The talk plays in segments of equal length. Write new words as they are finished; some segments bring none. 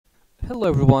Hello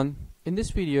everyone, in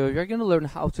this video you're going to learn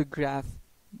how to graph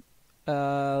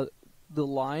the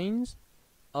lines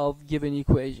of given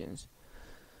equations.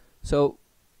 So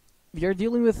we are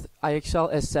dealing with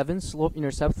IXL S.7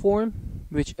 Slope-intercept form,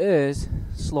 which is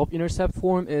slope-intercept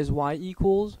form is y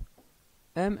equals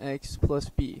mx plus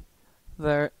b,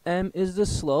 where m is the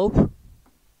slope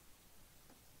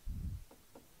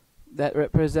that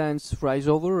represents rise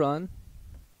over run,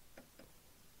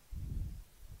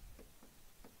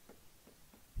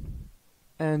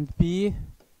 and b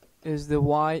is the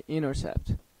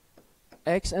y-intercept.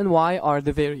 X and y are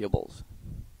the variables.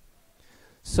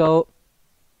 So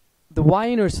the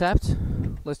y-intercept,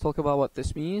 let's talk about what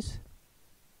this means.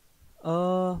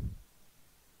 Point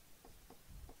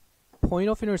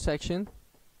of intersection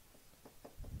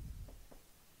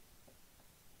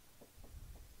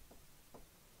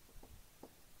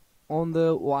on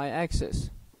the y-axis.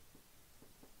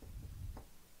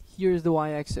 Here's the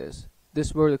y-axis, this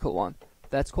vertical one.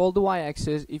 That's called the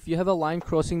y-axis. If you have a line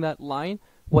crossing that line,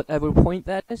 whatever point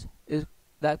that is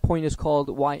that point is called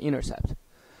y-intercept.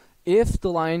 If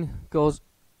the line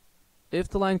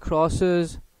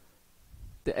crosses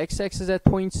the x-axis at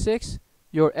point 6,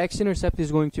 your x-intercept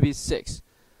is going to be 6.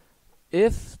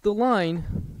 If the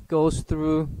line goes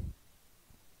through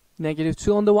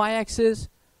 -2 on the y-axis,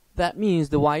 that means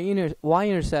the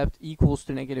y-intercept equals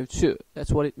to -2.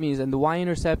 That's what it means, and the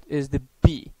y-intercept is the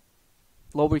b,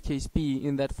 lowercase b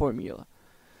in that formula.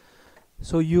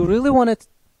 So you really want to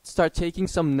start taking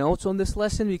some notes on this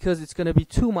lesson because it's going to be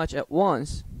too much at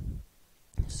once.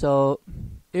 So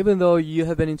even though you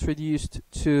have been introduced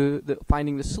to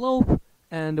finding the slope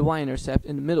and the y-intercept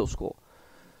in middle school.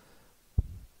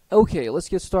 Okay, let's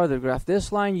get started. Graph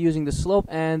this line using the slope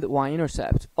and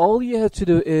y-intercept. All you have to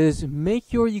do is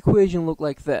make your equation look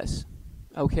like this,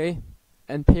 okay,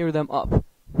 and pair them up.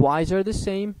 Y's are the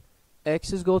same,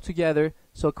 x's go together.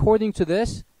 So according to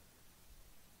this,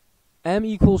 m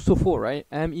equals to 4, right?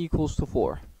 M equals to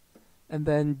 4. And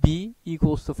then b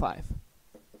equals to 5.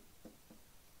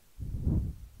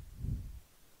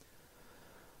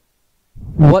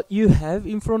 What you have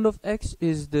in front of x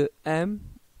is the m,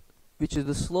 which is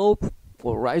the slope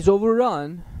or rise over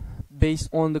run. Based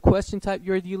on the question type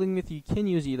you're dealing with, you can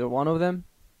use either one of them.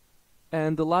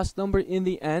 And the last number in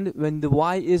the end, when the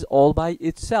y is all by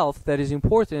itself, that is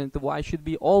important. The y should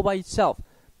be all by itself.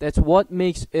 That's what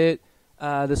makes it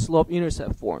the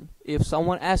slope-intercept form. If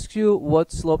someone asks you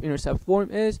what slope-intercept form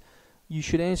is, you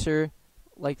should answer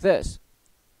like this.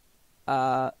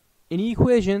 Any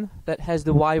equation that has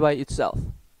the y by itself.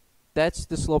 That's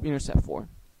the slope-intercept form.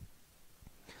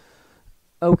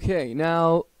 Okay,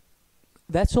 now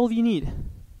that's all you need.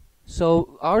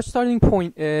 So our starting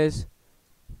point is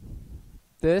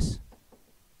this.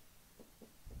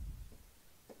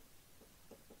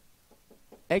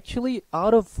 Actually,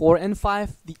 out of 4 and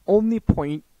 5, the only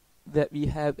point that we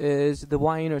have is the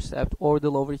y-intercept or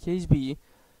the lowercase b.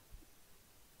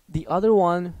 The other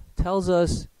one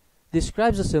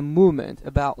describes us a movement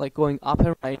about like going up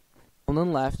and right, down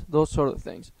and left, those sort of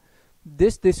things.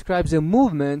 This describes a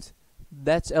movement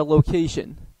that's a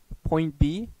location. Point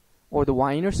B or the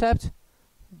y-intercept,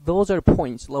 those are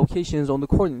points, locations on the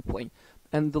coordinate plane.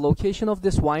 And the location of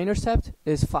this y-intercept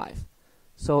is 5.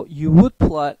 So you would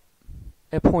plot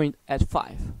a point at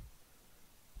 5.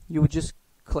 You would just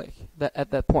click that at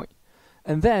that point.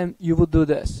 And then you would do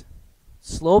this.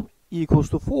 Slope equals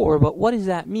to 4, but what does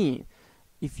that mean?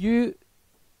 If you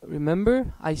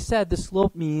remember, I said the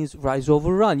slope means rise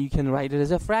over run. You can write it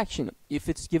as a fraction. If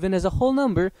it's given as a whole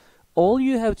number, all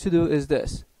you have to do is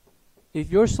this. If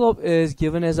your slope is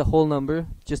given as a whole number,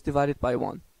 just divide it by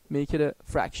 1. Make it a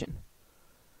fraction.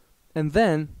 And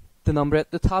then the number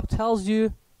at the top tells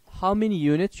you how many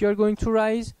units you are going to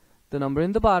rise. The number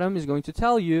in the bottom is going to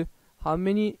tell you how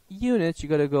many units you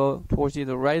got to go towards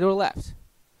either right or left.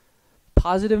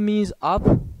 Positive means up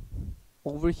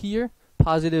over here.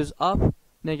 Positives up,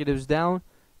 negatives down.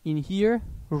 In here,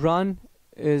 run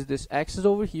is this axis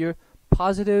over here.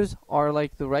 Positives are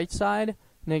like the right side,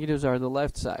 negatives are the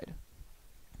left side.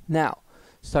 Now,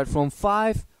 start from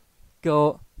 5,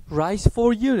 go rise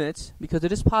 4 units because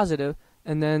it is positive,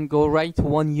 and then go right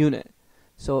 1 unit.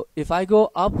 So if I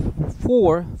go up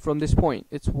 4 from this point,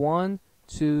 it's 1,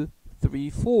 2, 3,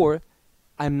 4.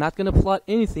 I'm not going to plot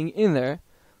anything in there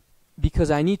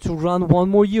because I need to run 1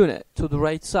 more unit to the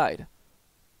right side.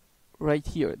 Right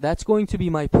here. That's going to be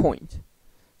my point.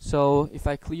 So if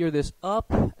I clear this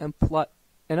up and plot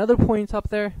another point up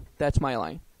there, that's my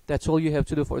line. That's all you have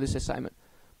to do for this assignment.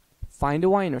 Find the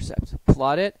y-intercept,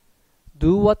 plot it,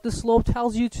 do what the slope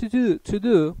tells you to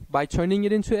do by turning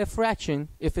it into a fraction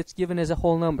if it's given as a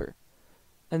whole number.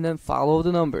 and then follow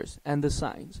the numbers and the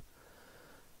signs.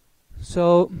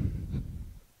 So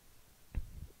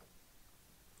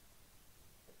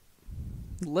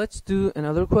let's do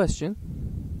another question.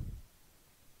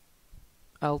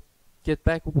 I'll get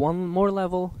back one more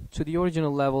level to the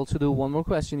original level to do one more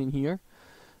question in here.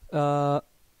 Now,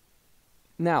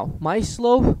 my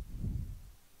slope,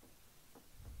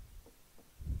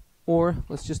 or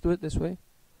let's just do it this way,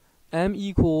 m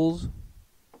equals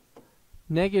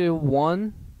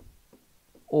 -1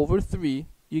 over 3.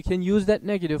 You can use that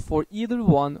negative for either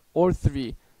 1 or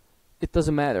 3. It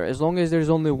doesn't matter. As long as there's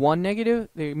only one negative,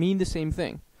 they mean the same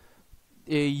thing.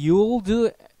 You'll do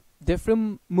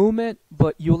different movement,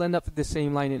 but you'll end up with the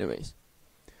same line anyways.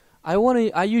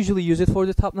 I usually use it for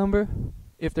the top number.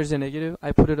 If there's a negative,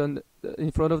 I put it on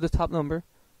in front of the top number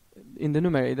in the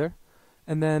numerator,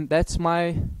 and then that's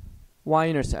my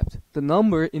y-intercept. The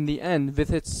number in the end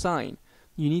with its sign,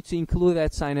 you need to include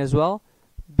that sign as well.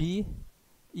 B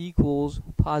equals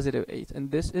 +8, and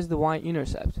this is the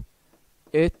y-intercept.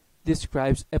 It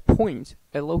describes a point,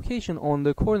 a location on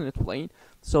the coordinate plane,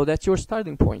 so that's your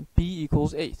starting point. B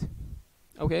equals 8.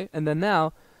 Okay, and then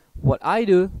now what I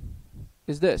do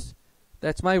is this.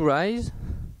 That's my rise,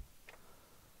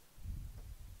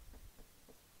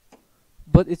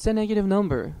 but it's a negative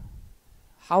number.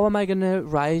 How am I gonna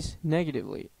rise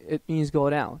negatively? It means go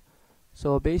down.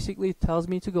 So basically it tells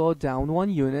me to go down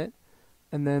 1 unit,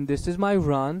 and then this is my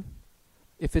run.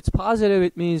 If it's positive,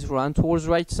 it means run towards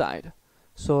right side.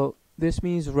 So this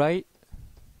means right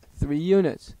 3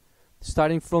 units,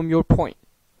 starting from your point.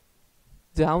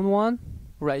 Down 1,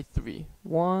 right 3.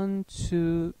 1,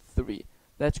 2, 3.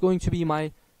 That's going to be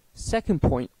my second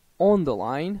point on the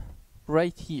line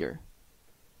right here.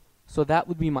 So that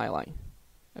would be my line.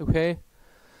 Okay?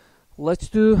 Let's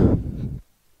do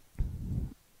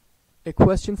a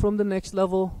question from the next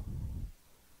level.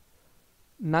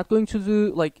 Not going to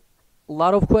do like a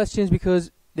lot of questions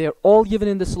because they're all given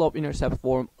in the slope-intercept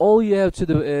form. All you have to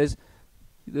do is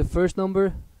the first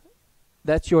number,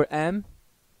 that's your m.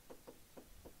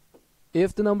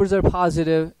 If the numbers are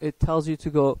positive, it tells you to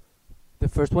go, the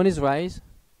first one is rise,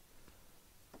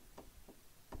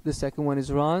 the second one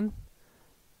is run.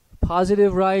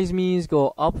 Positive rise means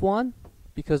go up 1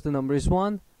 because the number is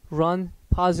 1. Run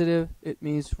positive, it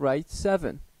means right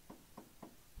 7.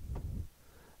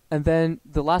 And then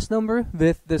the last number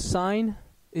with the sign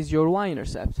is your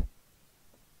y-intercept.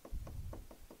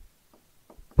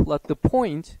 Plot the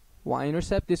point.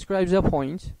 Y-intercept describes a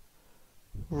point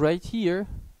right here.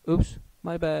 Oops,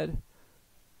 my bad.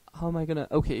 How am I gonna?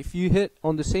 Okay, if you hit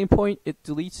on the same point, it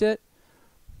deletes it.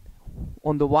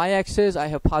 On the y-axis, I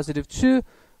have +2.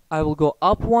 I will go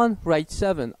up 1, right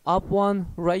 7. Up 1,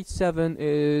 right 7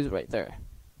 is right there.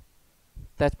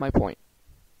 That's my point.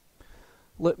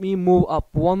 Let me move up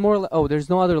one more. Oh, there's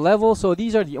no other level. So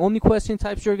these are the only question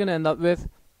types you're going to end up with.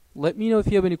 Let me know if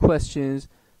you have any questions.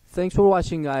 Thanks for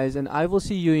watching, guys, and I will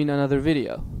see you in another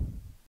video.